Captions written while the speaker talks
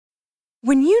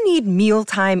When you need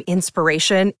mealtime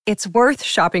inspiration, it's worth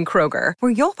shopping Kroger,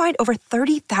 where you'll find over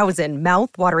 30,000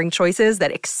 mouth-watering choices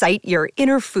that excite your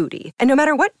inner foodie. And no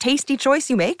matter what tasty choice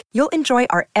you make, you'll enjoy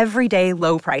our everyday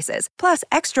low prices, plus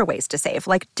extra ways to save,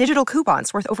 like digital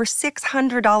coupons worth over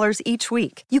 $600 each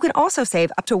week. You can also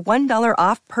save up to $1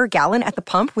 off per gallon at the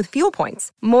pump with fuel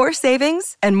points. More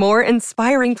savings and more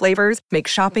inspiring flavors make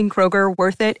shopping Kroger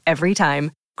worth it every time.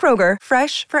 Kroger,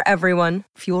 fresh for everyone.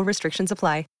 Fuel restrictions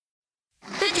apply.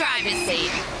 The driver's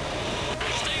seat.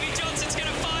 Stevie Johnson's going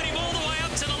to fight him all the way up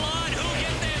to the line. Who'll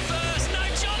get there first? No,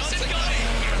 Johnson got it.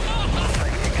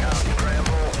 Safety car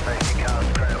scramble.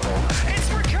 It's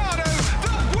Ricciardo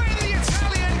that win the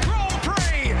Italian Grand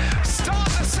Prix. Start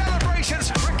the celebrations.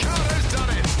 Ricciardo's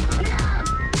done it.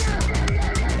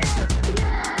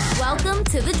 Welcome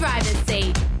to the driver's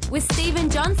seat with Stephen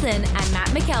Johnson and Matt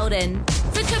McKeldin.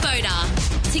 For Kubota.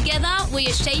 Together, we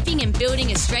are shaping and building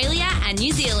Australia and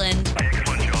New Zealand.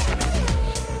 Excellent job.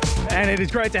 And it is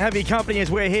great to have your company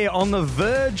as we're here on the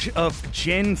verge of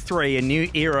Gen 3. A new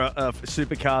era of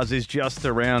supercars is just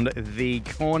around the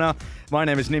corner. My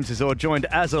name is Nims Azor, joined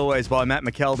as always by Matt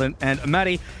McKeldin. And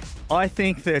Matty, I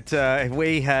think that if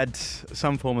we had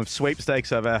some form of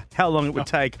sweepstakes over how long it would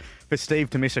take for Steve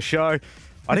to miss a show,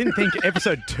 I didn't think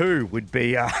episode 2 would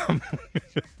be...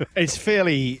 It's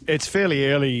fairly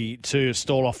early to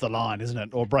stall off the line, isn't it?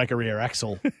 Or break a rear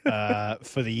axle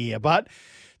for the year. But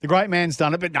the great man's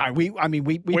done it. But no, we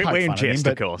poke fun in at jest,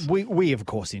 him, of course. We of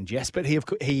course in jest. But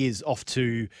he is off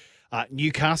to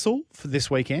Newcastle for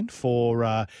this weekend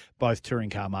for both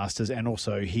Touring Car Masters and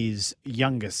also his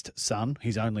youngest son,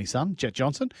 his only son, Jet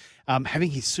Johnson, having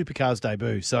his supercars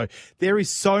debut. So there is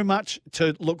so much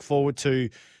to look forward to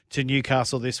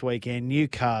Newcastle this weekend. New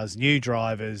cars, new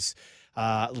drivers,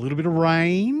 a little bit of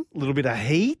rain, a little bit of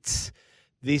heat.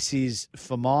 This is,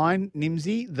 for mine,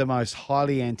 Nimsy, the most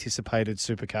highly anticipated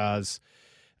supercars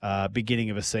beginning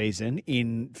of a season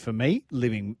in, for me,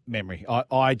 living memory.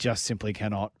 I just simply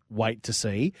cannot wait to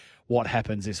see what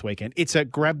happens this weekend. It's a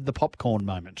grab the popcorn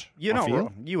moment. You're not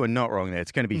wrong. You are not wrong there.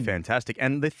 It's going to be fantastic.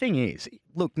 And the thing is,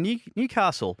 look,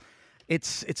 Newcastle...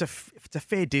 It's a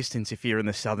fair distance if you're in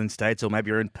the southern states or maybe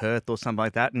you're in Perth or something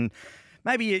like that, and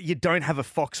maybe you don't have a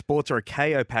Fox Sports or a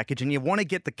KO package and you want to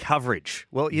get the coverage.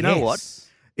 Well, you know what?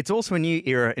 It's also a new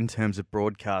era in terms of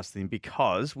broadcasting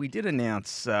because we did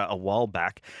announce a while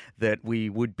back that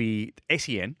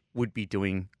SEN would be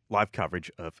doing live coverage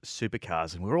of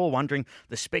supercars. And we were all wondering,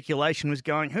 the speculation was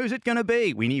going, who's it going to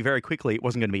be? We knew very quickly it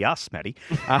wasn't going to be us, Matty.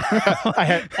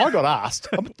 I got asked.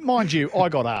 Mind you, I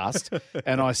got asked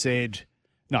and I said,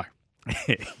 no.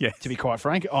 Yes. To be quite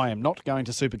frank, I am not going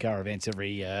to supercar events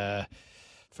every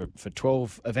for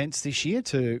 12 events this year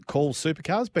to call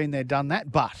supercars. Been there, done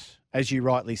that. But as you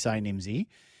rightly say, Nimsy,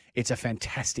 it's a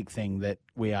fantastic thing that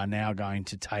we are now going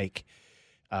to take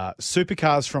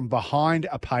supercars from behind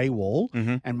a paywall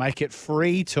and make it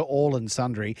free to all and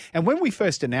sundry. And when we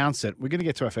first announced it, we're going to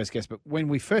get to our first guest, but when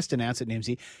we first announced it,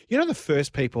 Nimsy, you know the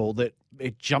first people that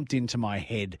it jumped into my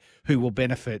head who will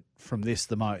benefit from this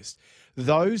the most?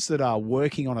 Those that are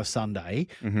working on a Sunday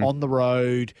on the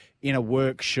road, in a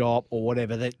workshop or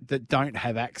whatever that don't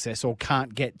have access or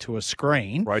can't get to a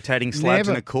scrring. Rotating slabs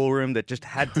in a cool room that just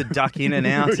had to duck in and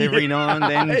out every now and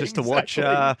then just to watch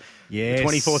the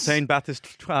 2014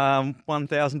 Bathurst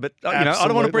 1000. But I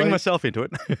don't want to bring myself into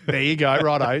it. There you go.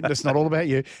 Righto. That's not all about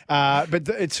you. But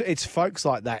it's folks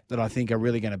like that I think are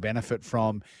really going to benefit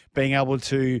from being able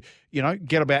to,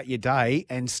 get about your day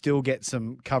and still get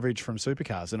some coverage from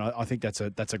supercars. And I think that's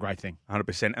a great thing.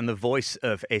 100%. And the voice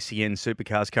of SEN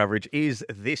Supercars coverage is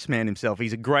this man himself.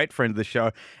 He's a great friend of the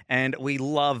show, and we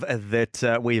love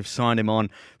that we have signed him on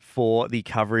for the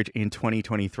coverage in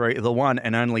 2023. The one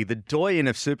and only, the doyen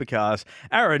of supercars,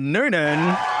 Aaron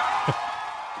Noonan.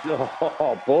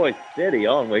 Oh, boy, steady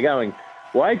on. We're going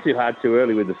way too hard too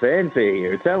early with the fanfare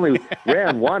here. It's only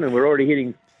round one and we're already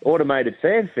hitting automated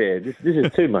fanfare. This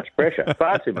is too much pressure,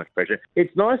 far too much pressure.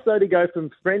 It's nice, though, to go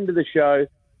from friend of the show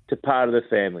to part of the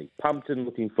family. Pumped and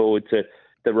looking forward to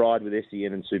the ride with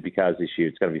SEN and Supercars this year.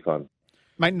 It's going to be fun.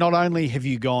 Mate, not only have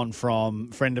you gone from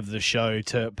friend of the show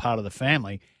to part of the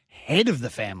family, head of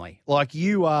the family. Like,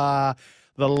 you are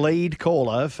the lead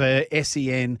caller for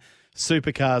SEN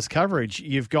Supercars coverage.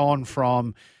 You've gone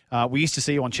from... we used to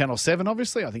see you on Channel 7,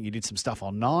 obviously. I think you did some stuff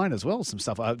on 9 as well. Some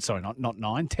stuff, not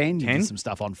 9, 10. You did some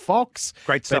stuff on Fox.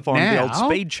 Great stuff on the old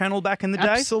Speed channel back in the day.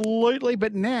 Absolutely.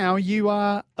 But now you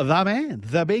are the man,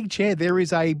 the big chair. There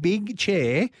is a big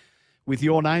chair with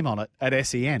your name on it at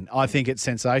SEN. I think it's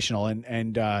sensational.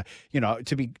 And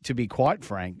to be quite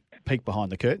frank, peek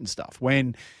behind the curtain stuff.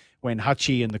 When when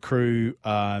Hutchie and the crew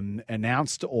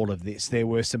announced all of this, there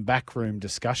were some backroom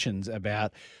discussions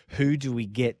about who do we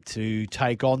get to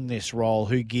take on this role,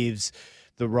 who gives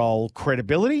the role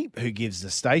credibility, who gives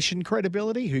the station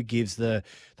credibility, who gives the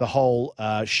whole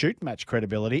shoot match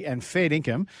credibility. And fair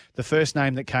dinkum, the first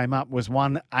name that came up was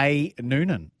one A.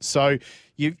 Noonan. So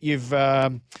you've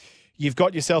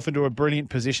got yourself into a brilliant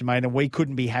position, mate, and we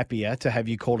couldn't be happier to have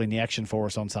you calling the action for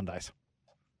us on Sundays.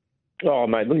 Oh,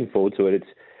 mate, looking forward to it.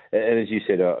 And as you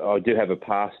said, I do have a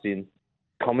past in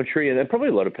commentary, and probably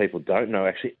a lot of people don't know,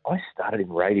 actually, I started in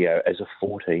radio as a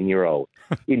 14-year-old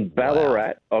in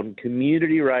Ballarat on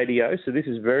community radio. So this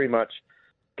is very much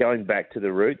going back to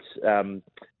the roots. A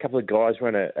couple of guys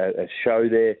ran a show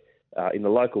there in the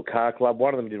local car club.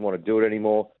 One of them didn't want to do it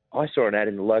anymore. I saw an ad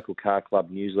in the local car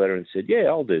club newsletter and said, yeah,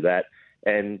 I'll do that.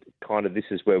 And kind of this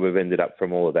is where we've ended up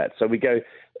from all of that. So we go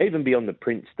even beyond the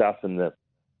print stuff and the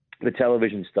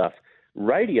television stuff.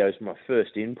 Radio is my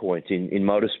first in point in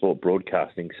motorsport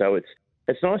broadcasting. So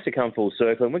it's nice to come full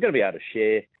circle, and we're going to be able to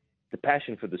share the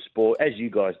passion for the sport, as you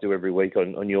guys do every week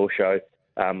on your show,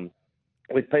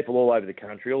 with people all over the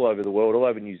country, all over the world, all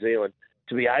over New Zealand,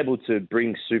 to be able to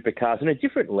bring supercars and a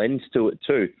different lens to it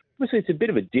too. Obviously, it's a bit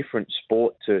of a different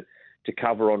sport to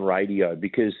cover on radio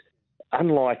because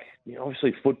unlike,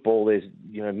 obviously football, there's,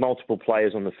 multiple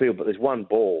players on the field, but there's one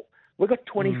ball. We've got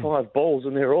 25 balls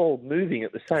and they're all moving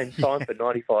at the same time for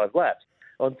 95 laps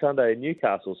on Sunday in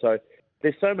Newcastle. So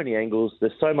there's so many angles,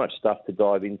 there's so much stuff to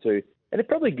dive into, and it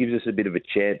probably gives us a bit of a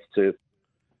chance to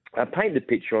paint the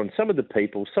picture on some of the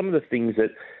people, some of the things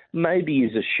that maybe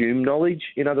is assumed knowledge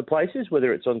in other places,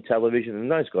 whether it's on television,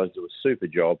 and those guys do a super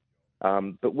job.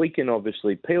 But we can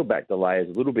obviously peel back the layers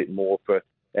a little bit more for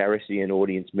our SEN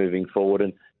audience moving forward.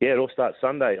 And yeah, it all starts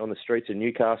Sunday on the streets of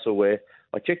Newcastle, where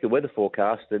I checked the weather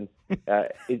forecast and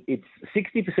it's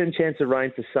 60% chance of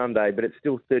rain for Sunday, but it's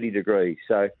still 30 degrees.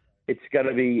 So it's going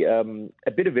to be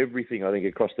a bit of everything, I think,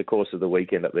 across the course of the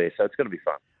weekend up there. So it's going to be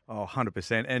fun. Oh,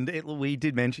 100%. And you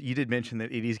did mention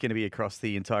that it is going to be across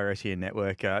the entire SEN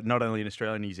network, not only in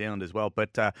Australia and New Zealand as well,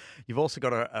 but you've also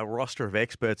got a roster of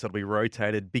experts that'll be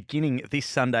rotated beginning this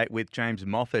Sunday with James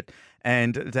Moffat.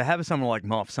 And to have someone like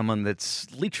Moff, someone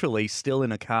that's literally still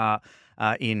in a car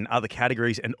in other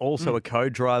categories and also a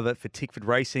co-driver for Tickford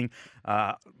Racing,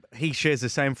 he shares the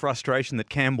same frustration that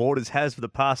Cam Waters has for the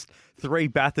past 3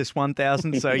 Bathurst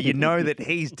 1000. So you know that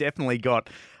he's definitely got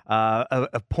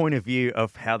a point of view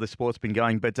of how the sport's been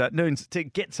going. But Noons, to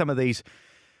get some of these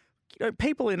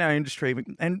people in our industry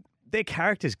and their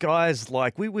characters, guys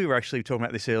like we were actually talking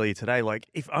about this earlier today. Like,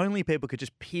 if only people could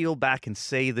just peel back and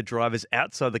see the drivers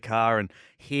outside the car and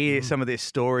hear some of their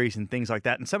stories and things like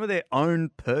that, and some of their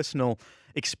own personal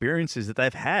experiences that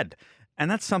they've had. And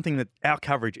that's something that our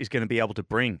coverage is going to be able to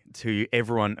bring to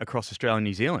everyone across Australia and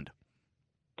New Zealand.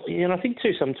 Yeah, and I think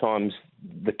too sometimes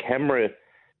the camera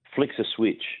flicks a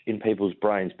switch in people's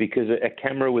brains, because a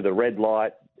camera with a red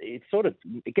light, it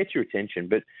gets your attention.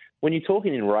 But when you're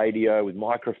talking in radio with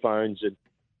microphones, and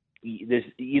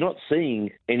you're not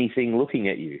seeing anything looking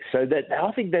at you. So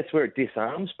I think that's where it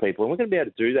disarms people. And we're going to be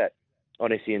able to do that on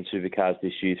SEN Supercars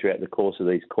this year throughout the course of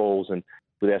these calls and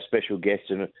with our special guests.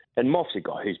 And Moff's a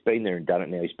guy who's been there and done it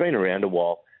now. He's been around a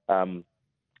while.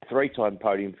 3-time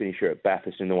podium finisher at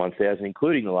Bathurst in the 1000,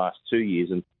 including the last 2 years.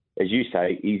 And as you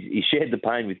say, he shared the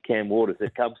pain with Cam Waters.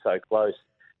 They've come so close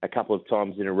a couple of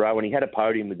times in a row. And he had a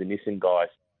podium with the Nissan guys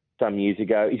some years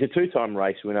ago. He's a 2-time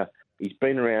race winner. He's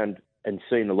been around and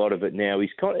seen a lot of it now. He's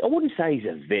I wouldn't say he's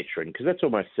a veteran, because that's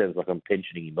almost sounds like I'm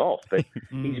pensioning him off. But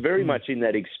he's very much in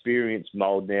that experience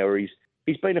mould now, where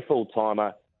he's been a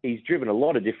full-timer. He's driven a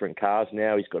lot of different cars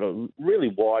now. He's got a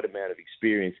really wide amount of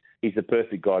experience. He's the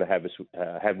perfect guy to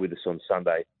have with us on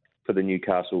Sunday for the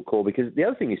Newcastle call. Because the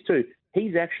other thing is too,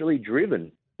 he's actually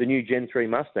driven the new Gen 3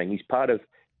 Mustang. He's part of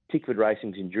Tickford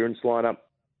Racing's endurance lineup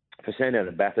for Sandown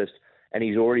and Bathurst, and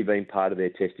he's already been part of their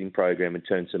testing program and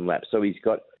turned some laps. So he's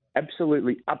got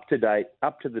absolutely up-to-date,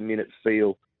 up-to-the-minute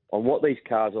feel on what these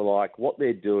cars are like, what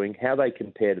they're doing, how they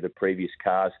compare to the previous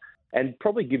cars, and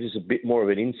probably gives us a bit more of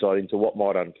an insight into what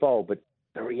might unfold. But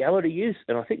the reality is,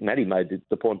 and I think Matty made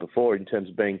the point before in terms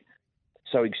of being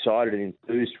so excited and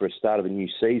enthused for a start of a new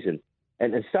season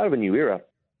and the start of a new era,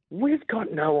 we've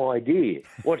got no idea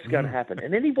what's going to happen.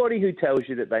 And anybody who tells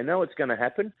you that they know what's going to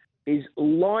happen is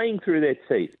lying through their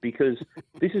teeth, because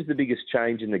this is the biggest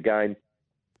change in the game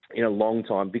in a long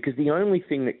time, because the only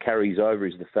thing that carries over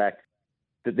is the fact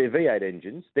that they're V8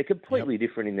 engines. They're completely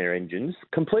different in their engines,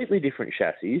 completely different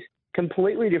chassis,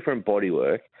 completely different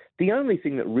bodywork. The only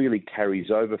thing that really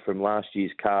carries over from last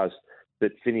year's cars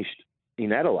that finished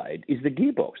in Adelaide is the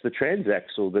gearbox, the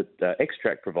transaxle that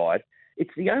X-Track provide.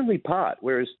 It's the only part,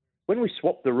 whereas when we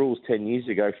swapped the rules 10 years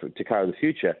ago to Car of the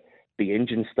Future, the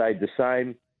engine stayed the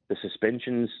same, the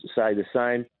suspensions stay the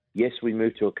same. Yes, we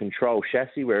moved to a control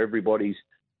chassis where everybody's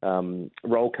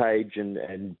roll cage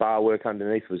and bar work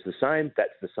underneath was the same.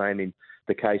 That's the same in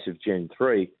the case of Gen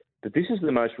 3. But this is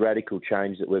the most radical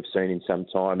change that we've seen in some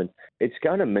time, and it's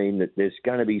going to mean that there's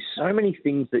going to be so many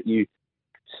things that you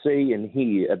see and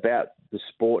hear about the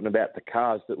sport and about the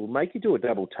cars that will make you do a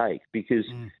double take, because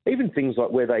even things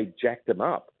like where they jack them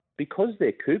up, because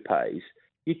they're coupes,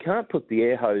 you can't put the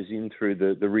air hose in through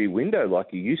the rear window like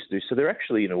you used to. So they're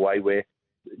actually in a way where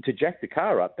to jack the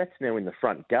car up, that's now in the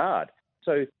front guard.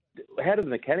 So how do the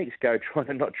mechanics go trying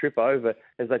to not trip over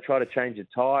as they try to change a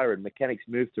tyre and mechanics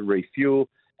move to refuel?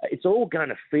 It's all going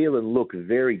to feel and look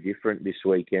very different this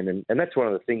weekend. And that's one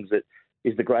of the things that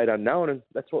is the great unknown, and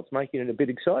that's what's making it a bit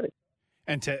exciting.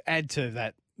 And to add to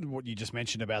that, what you just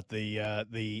mentioned about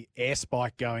the air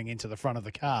spike going into the front of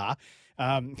the car,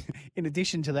 in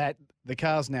addition to that, the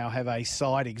cars now have a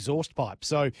side exhaust pipe.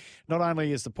 So not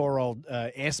only is the poor old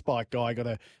air spike guy got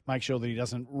to make sure that he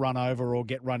doesn't run over or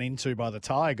get run into by the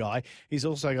tyre guy, he's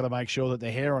also got to make sure that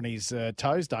the hair on his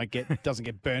toes doesn't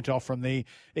get burnt off from the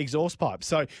exhaust pipe.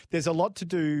 So there's a lot to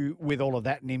do with all of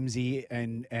that, Nimsy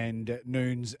and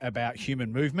Noons, about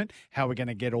human movement, how we're going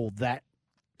to get all that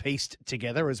pieced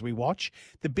together as we watch.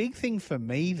 The big thing for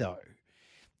me, though,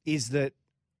 is that,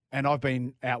 and I've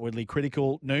been outwardly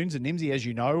critical, Noons and Nimsy, as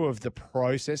you know, of the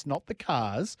process, not the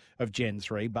cars of Gen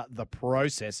 3, but the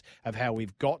process of how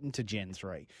we've gotten to Gen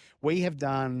 3. We have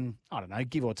done, I don't know,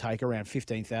 give or take around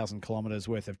 15,000 kilometres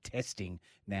worth of testing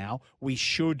now. We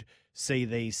should see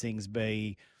these things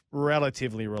be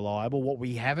relatively reliable. What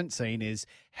we haven't seen is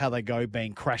how they go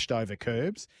being crashed over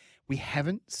curbs. We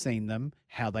haven't seen them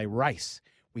how they race.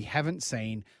 We haven't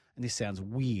seen, and this sounds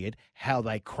weird, how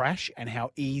they crash and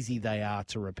how easy they are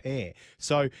to repair.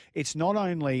 So it's not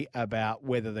only about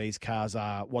whether these cars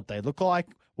are what they look like,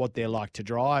 what they're like to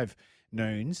drive,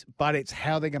 Noons, but it's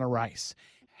how they're going to race.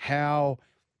 How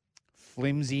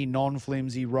flimsy,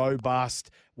 non-flimsy, robust,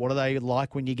 what are they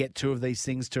like when you get two of these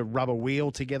things to rub a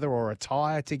wheel together or a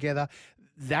tyre together?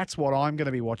 That's what I'm going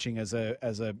to be watching as a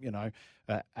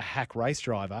hack race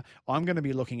driver. I'm going to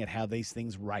be looking at how these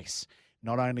things race,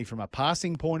 not only from a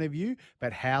passing point of view,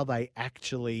 but how they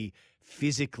actually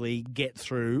physically get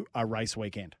through a race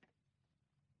weekend.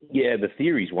 Yeah, the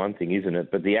theory's one thing, isn't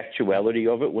it? But the actuality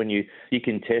of it, when you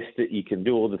can test it, you can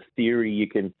do all the theory, you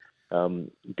can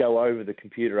go over the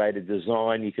computer-aided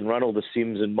design, you can run all the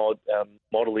sims and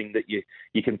modelling that you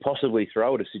can possibly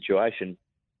throw at a situation,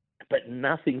 but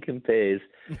nothing compares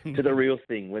to the real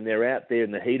thing when they're out there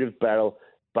in the heat of battle,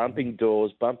 bumping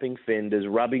doors, bumping fenders,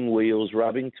 rubbing wheels,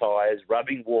 rubbing tyres,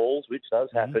 rubbing walls, which does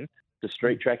happen. The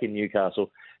street track in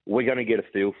Newcastle. We're going to get a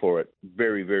feel for it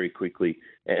very, very quickly.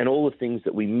 And all the things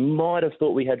that we might have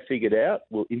thought we had figured out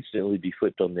will instantly be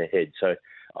flipped on their head. So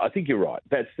I think you're right.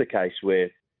 That's the case where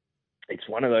it's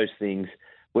one of those things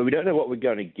where we don't know what we're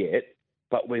going to get,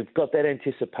 but we've got that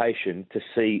anticipation to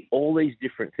see all these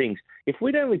different things. If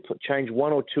we'd only change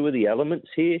one or two of the elements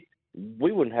here,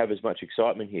 we wouldn't have as much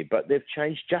excitement here. But they've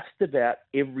changed just about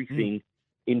everything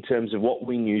in terms of what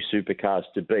we knew supercars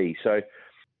to be. So,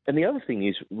 and the other thing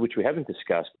is, which we haven't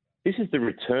discussed, this is the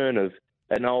return of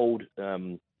an old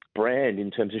brand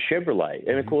in terms of Chevrolet.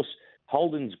 And, of course,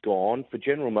 Holden's gone. For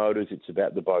General Motors, it's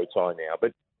about the bow tie now.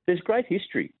 But there's great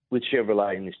history with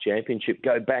Chevrolet in this championship.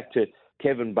 Go back to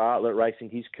Kevin Bartlett racing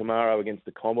his Camaro against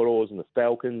the Commodores and the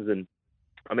Falcons. And,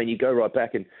 I mean, you go right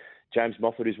back, and James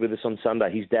Moffat, who's with us on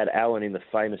Sunday, his dad Alan in the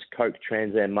famous Coke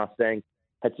Trans Am Mustang,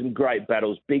 had some great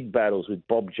battles, big battles with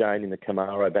Bob Jane in the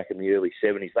Camaro back in the early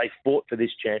 70s. They fought for this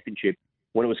championship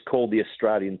when it was called the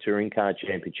Australian Touring Car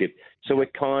Championship. So we're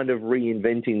kind of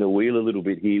reinventing the wheel a little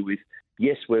bit here with,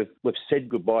 yes, we've said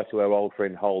goodbye to our old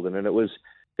friend Holden, and it was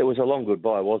a long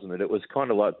goodbye, wasn't it? It was kind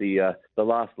of like the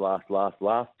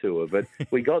last tour, but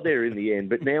we got there in the end.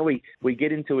 But now we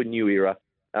get into a new era.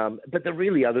 But the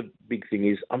really other big thing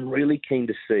is I'm really keen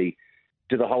to see,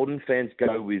 do the Holden fans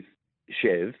go with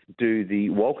Chev? Do the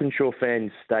Walkinshaw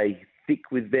fans stay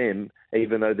thick with them,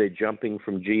 even though they're jumping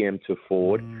from GM to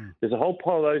Ford? There's a whole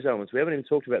pile of those elements. We haven't even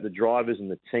talked about the drivers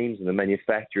and the teams and the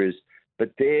manufacturers,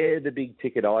 but they're the big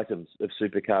ticket items of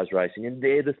supercars racing, and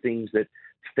they're the things that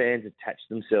fans attach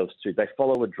themselves to. They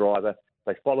follow a driver,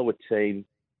 they follow a team,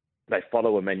 they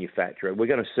follow a manufacturer. We're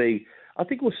going to see, I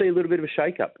think we'll see a little bit of a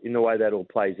shake-up in the way that all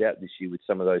plays out this year with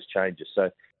some of those changes. So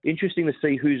interesting to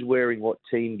see who's wearing what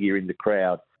team gear in the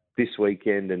crowd this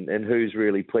weekend and who's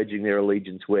really pledging their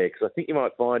allegiance where. Because I think you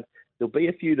might find there'll be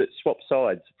a few that swap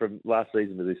sides from last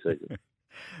season to this season.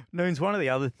 Noons, one of the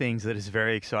other things that is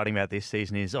very exciting about this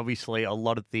season is obviously a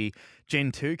lot of the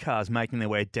Gen 2 cars making their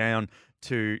way down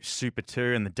to Super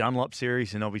 2 and the Dunlop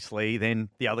series, and obviously then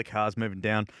the other cars moving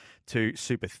down to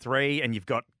Super 3, and you've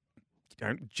got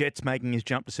Jets making his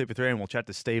jump to Super 3, and we'll chat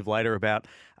to Steve later about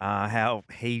how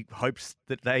he hopes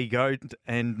that they go,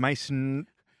 and Mason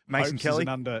Kelly. Is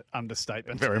an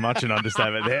understatement. Very much an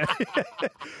understatement there.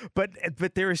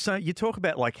 But there is so, you talk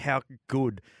about like how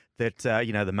good that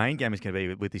the main game is going to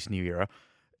be with this new era.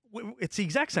 It's the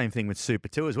exact same thing with Super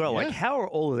 2 as well. Yeah. Like, how are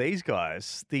all of these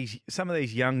guys, some of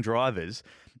these young drivers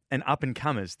and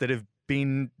up-and-comers that have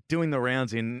been doing the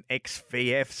rounds in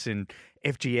XVFs and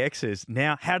FGXs,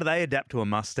 now how do they adapt to a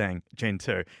Mustang Gen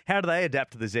 2? How do they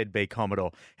adapt to the ZB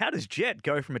Commodore? How does Jet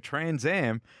go from a Trans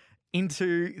Am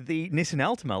into the Nissan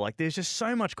Altima? Like, there's just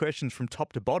so much questions from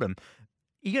top to bottom.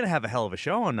 You're going to have a hell of a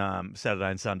show on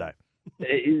Saturday and Sunday.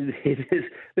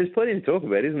 There's plenty to talk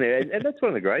about, isn't there? And that's one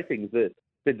of the great things, that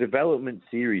the development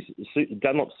series,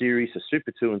 Dunlop series, the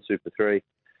Super 2 and Super 3.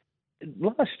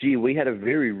 Last year, we had a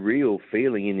very real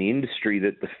feeling in the industry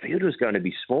that the field was going to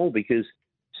be small because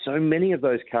so many of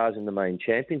those cars in the main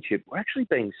championship were actually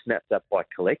being snapped up by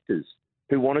collectors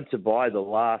who wanted to buy the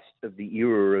last of the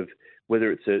era of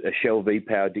whether it's a Shell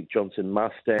V-Power Dick Johnson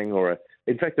Mustang or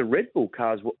in fact, the Red Bull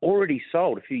cars were already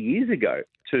sold a few years ago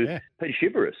to Peter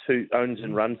Shiveris, who owns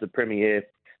and runs the Premier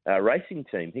racing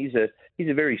team. He's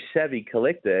a very savvy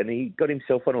collector, and he got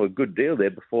himself onto a good deal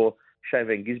there before Shane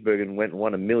van Gisbergen went and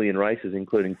won 1 million races,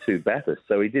 including 2 Bathurst.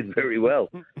 So he did very well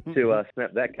to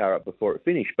snap that car up before it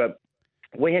finished. But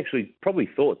we actually probably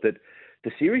thought that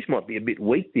the series might be a bit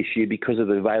weak this year because of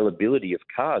the availability of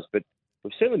cars, but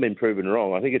we've certainly been proven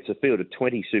wrong. I think it's a field of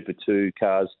 20 Super 2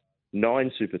 cars,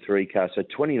 9 Super 3 cars, so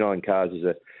 29 cars is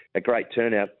a great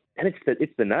turnout. And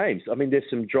it's the names. I mean, there's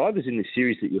some drivers in this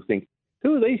series that you'll think,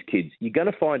 who are these kids? You're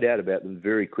going to find out about them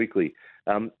very quickly.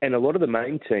 And a lot of the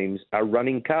main teams are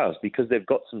running cars because they've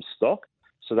got some stock,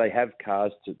 so they have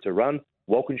cars to run.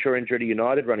 Walkinshaw Andretti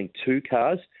United running 2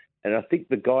 cars, and I think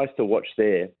the guys to watch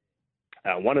there,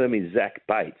 one of them is Zach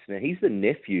Bates. Now, he's the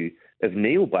nephew of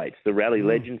Neil Bates, the rally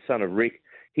legend, son of Rick.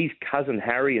 He's cousin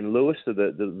Harry and Lewis,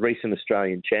 the recent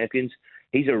Australian champions.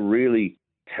 He's a really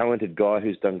talented guy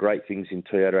who's done great things in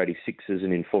Toyota 86s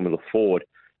and in Formula Ford.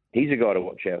 He's a guy to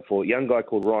watch out for. A young guy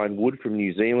called Ryan Wood from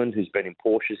New Zealand who's been in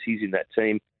Porsches. He's in that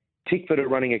team. Tickford are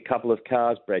running a couple of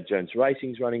cars. Brad Jones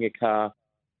Racing's running a car.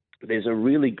 There's a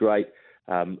really great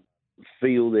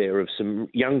feel there of some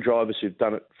young drivers who've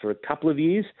done it for a couple of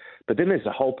years, but then there's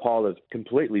a whole pile of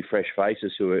completely fresh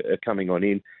faces who are coming on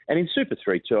in. And in Super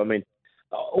 3 too, I mean,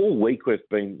 all week we've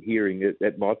been hearing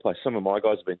at my place, some of my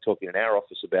guys have been talking in our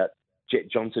office about Jet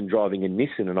Johnson driving a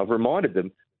Nissan, and I've reminded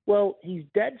them, well, his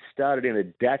dad started in a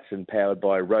Datsun powered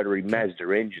by a rotary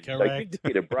Mazda engine, so give the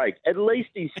kid a break. At least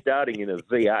he's starting in a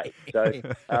V8.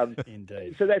 So,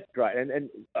 Indeed. So that's great. And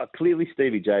clearly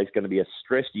Stevie J is going to be a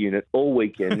stressed unit all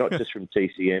weekend, not just from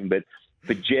TCM, but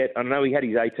for Jet. I know he had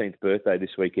his 18th birthday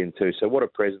this weekend too, so what a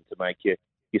present to make your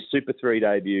Super 3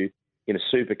 debut in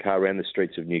a supercar around the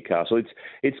streets of Newcastle.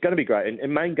 It's going to be great.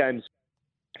 And main games,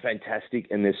 fantastic,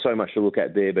 and there's so much to look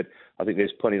at there, but I think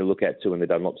there's plenty to look at too in the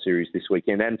Dunlop Series this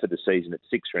weekend and for the season at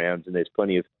 6 rounds, and there's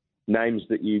plenty of names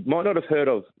that you might not have heard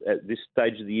of at this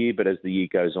stage of the year, but as the year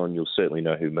goes on, you'll certainly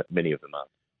know who many of them are.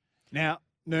 Now,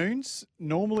 Noons,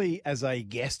 normally as a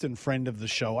guest and friend of the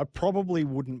show, I probably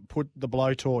wouldn't put the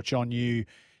blowtorch on you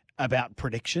about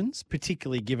predictions,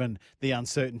 particularly given the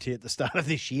uncertainty at the start of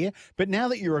this year. But now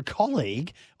that you're a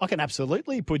colleague, I can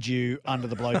absolutely put you under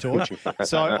the blowtorch.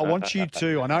 So I want you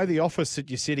to, I know the office that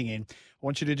you're sitting in, I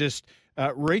want you to just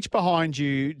reach behind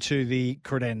you to the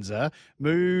credenza,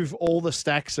 move all the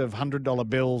stacks of $100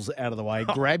 bills out of the way,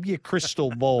 grab your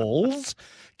crystal balls,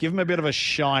 give them a bit of a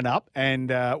shine up.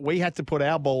 And we had to put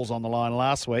our balls on the line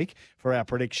last week for our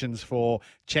predictions for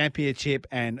Championship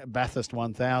and Bathurst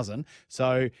 1000.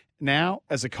 So now,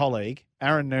 as a colleague,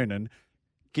 Aaron Noonan,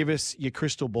 give us your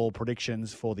crystal ball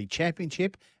predictions for the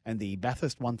Championship and the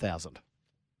Bathurst 1000.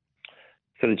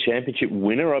 For the championship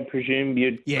winner, I presume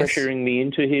you're pressuring me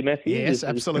into here, Matthew? Yes,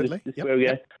 absolutely. This where we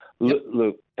go?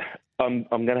 Look, I'm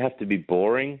going to have to be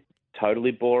boring,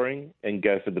 totally boring, and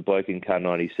go for the bloke in car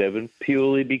 97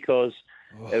 purely because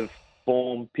of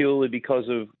form, purely because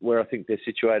of where I think they're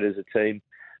situated as a team.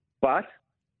 But,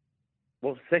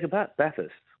 what's the second part?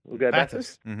 Bathurst. We'll go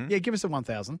Bathurst. Mm-hmm. Yeah, give us a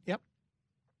 1000. Yep.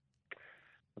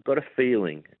 I've got a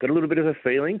feeling. Got a little bit of a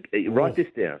feeling. Write this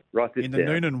down. In the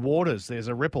Noonan waters, there's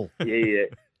a ripple.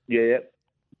 Yeah.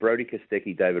 Brodie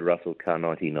Kostecki, David Russell, car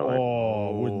 99.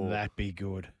 Oh, wouldn't that be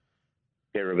good?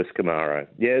 Erebus Camaro.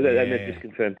 Yeah, and they've just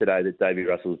confirmed today that Davey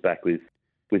Russell's back with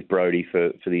with Brodie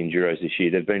for the Enduros this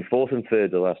year. They've been fourth and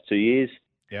third the last 2 years.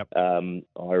 Yep.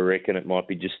 I reckon it might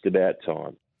be just about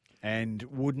time. And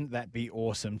wouldn't that be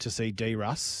awesome to see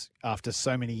D-Russ after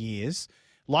so many years,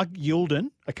 like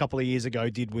Yulden a couple of years ago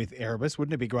did with Erebus?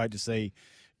 Wouldn't it be great to see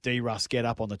D-Russ get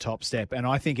up on the top step? And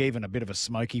I think even a bit of a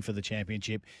smoky for the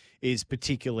championship is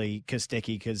particularly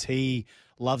Kostecki, because he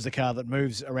loves a car that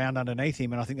moves around underneath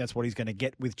him, and I think that's what he's going to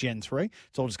get with Gen 3.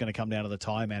 It's all just going to come down to the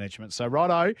tyre management. So,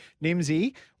 righto,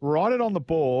 Nimsy, write it on the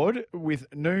board with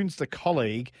Noons, the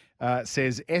colleague,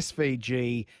 says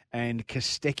SVG and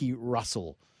Kostecki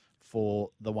Russell for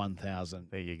the 1,000.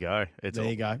 There you go. There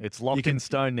you go. It's locked in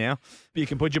stone now. You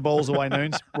can put your balls away,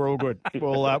 Noons. We're all good.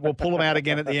 We'll pull them out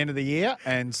again at the end of the year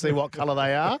and see what colour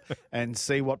they are and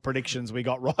see what predictions we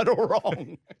got right or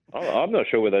wrong. I'm not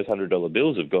sure where those $100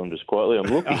 bills have gone just quietly. I'm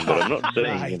looking, but I'm not seeing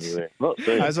anywhere. Not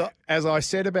seeing. As I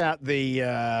said about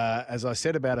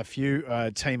a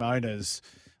few team owners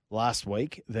last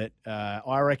week, that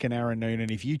I reckon, Aaron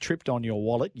Noonan, if you tripped on your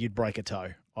wallet, you'd break a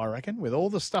toe. I reckon, with all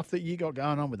the stuff that you got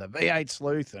going on with the V8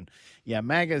 Sleuth and your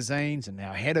magazines and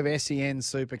now head of SEN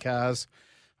supercars,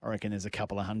 I reckon there's a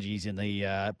couple of hungies in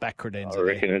the back credenza. I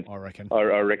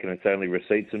reckon it's only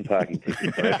receipts and parking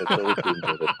tickets. That's all it's in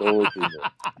there. That's all it's in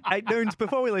there. Hey, Noons,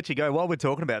 before we let you go, while we're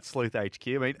talking about Sleuth HQ,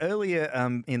 I mean, earlier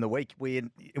in the week,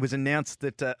 it was announced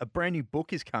that a brand new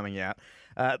book is coming out,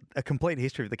 a complete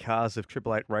history of the cars of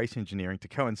Triple Eight Race Engineering to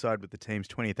coincide with the team's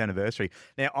 20th anniversary.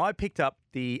 Now, I picked up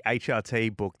the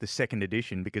HRT book, the second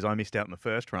edition, because I missed out on the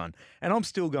first run, and I'm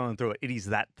still going through it. It is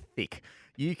that thick.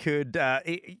 You could,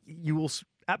 you will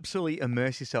absolutely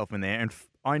immerse yourself in there. And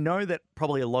I know that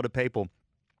probably a lot of people,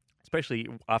 especially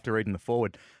after reading the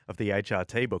forward of the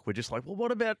HRT book, were just like, well,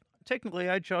 what about technically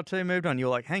HRT moved on? You're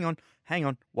like, hang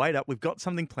on, wait up. We've got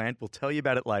something planned. We'll tell you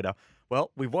about it later.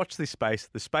 Well, we've watched this space.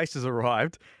 The space has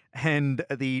arrived, and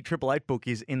the Triple Eight book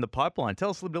is in the pipeline. Tell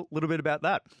us a little bit about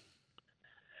that.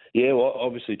 Yeah, well,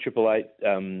 obviously, Triple Eight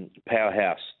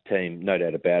powerhouse team, no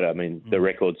doubt about it. I mean, the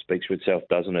record speaks for itself,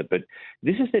 doesn't it? But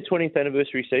this is their 20th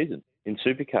anniversary season in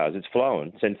supercars. It's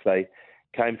flown since they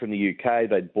came from the UK.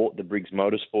 They bought the Briggs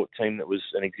Motorsport team that was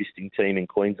an existing team in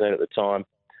Queensland at the time,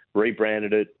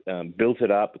 rebranded it, built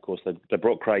it up. Of course, they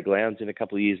brought Craig Lowndes in a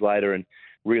couple of years later and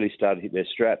really started to hit their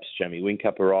straps. Jamie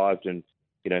Whincup arrived, and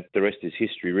the rest is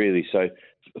history, really. So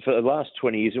for the last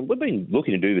 20 years, and we've been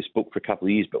looking to do this book for a couple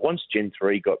of years, but once Gen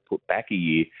 3 got put back a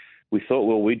year, we thought,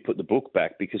 well, we'd put the book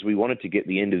back because we wanted to get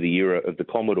the end of the era of the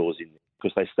Commodores in,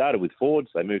 because they started with Fords,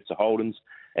 they moved to Holdens,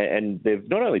 and they've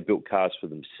not only built cars for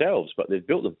themselves, but they've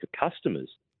built them for customers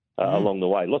along the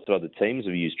way. Lots of other teams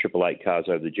have used Triple Eight cars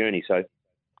over the journey. So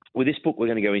with this book, we're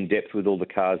going to go in depth with all the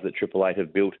cars that Triple Eight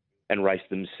have built and raced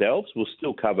themselves. We'll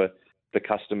still cover the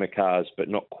customer cars, but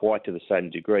not quite to the same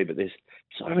degree. But there's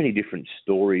so many different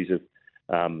stories of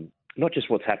not just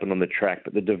what's happened on the track,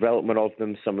 but the development of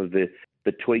them, some of the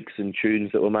tweaks and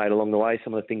tunes that were made along the way,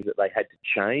 some of the things that they had to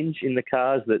change in the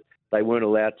cars that they weren't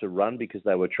allowed to run because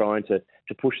they were trying to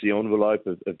push the envelope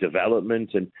of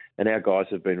development. And our guys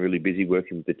have been really busy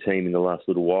working with the team in the last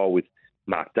little while with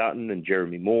Mark Dutton and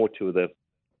Jeremy Moore, two of the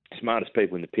smartest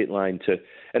people in the pit lane,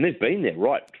 and they've been there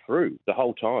right through the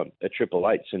whole time at Triple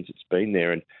Eight since it's been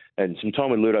there, and some time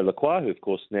with Ludo Lacroix, who of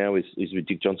course now is with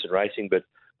Dick Johnson Racing, but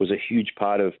was a huge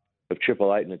part of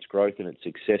Triple Eight and its growth and its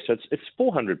success. So it's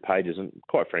 400 pages, and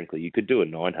quite frankly, you could do a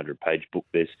 900-page book.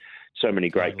 There's so many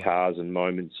great cars and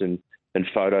moments and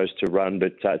photos to run,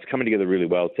 but it's coming together really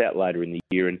well. It's out later in the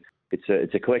year, and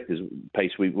it's a collector's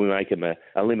piece. We make them a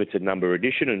limited number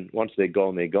edition, and once they're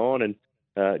gone, and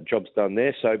job's done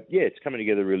there. So, yeah, it's coming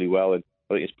together really well. And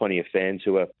I think there's plenty of fans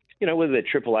who are, whether they're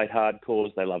Triple Eight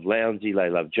hardcores, they love Lowndesy, they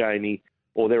love Jamie,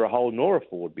 or they're a Holden or a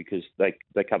Ford because they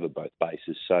cover both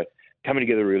bases. So coming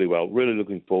together really well. Really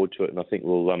looking forward to it. And I think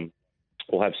we'll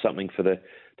have something for the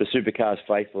supercars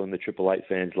faithful and the Triple Eight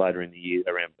fans later in the year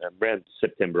around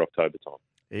September, October time.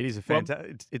 It is it's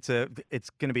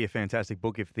going to be a fantastic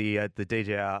book if the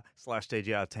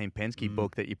DJR/DJR Team Penske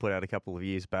book that you put out a couple of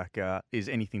years back is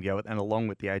anything to go with, and along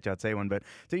with the HRT one. But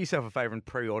do yourself a favour and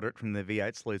pre-order it from the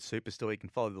V8 Sleuth Superstore. You can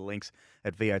follow the links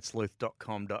at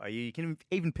v8sleuth.com.au. You can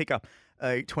even pick up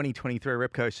a 2023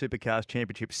 Repco Supercars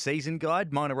Championship season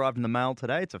guide. Mine arrived in the mail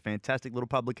today. It's a fantastic little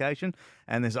publication,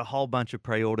 and there's a whole bunch of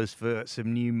pre-orders for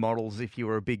some new models if you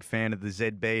were a big fan of the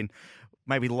ZB and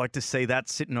maybe like to see that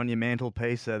sitting on your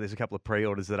mantelpiece. There's a couple of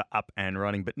pre-orders that are up and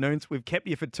running. But Noons, we've kept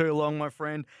you for too long, my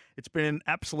friend. It's been an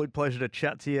absolute pleasure to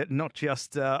chat to you, not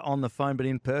just on the phone, but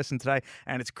in person today.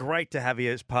 And it's great to have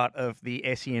you as part of the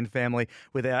SEN family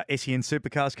with our SEN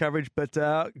Supercars coverage. But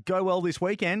go well this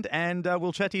weekend, and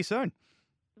we'll chat to you soon.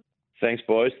 Thanks,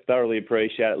 boys. Thoroughly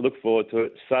appreciate it. Look forward to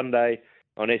it. Sunday,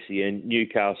 on SEN.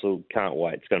 Newcastle, can't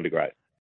wait. It's going to be great.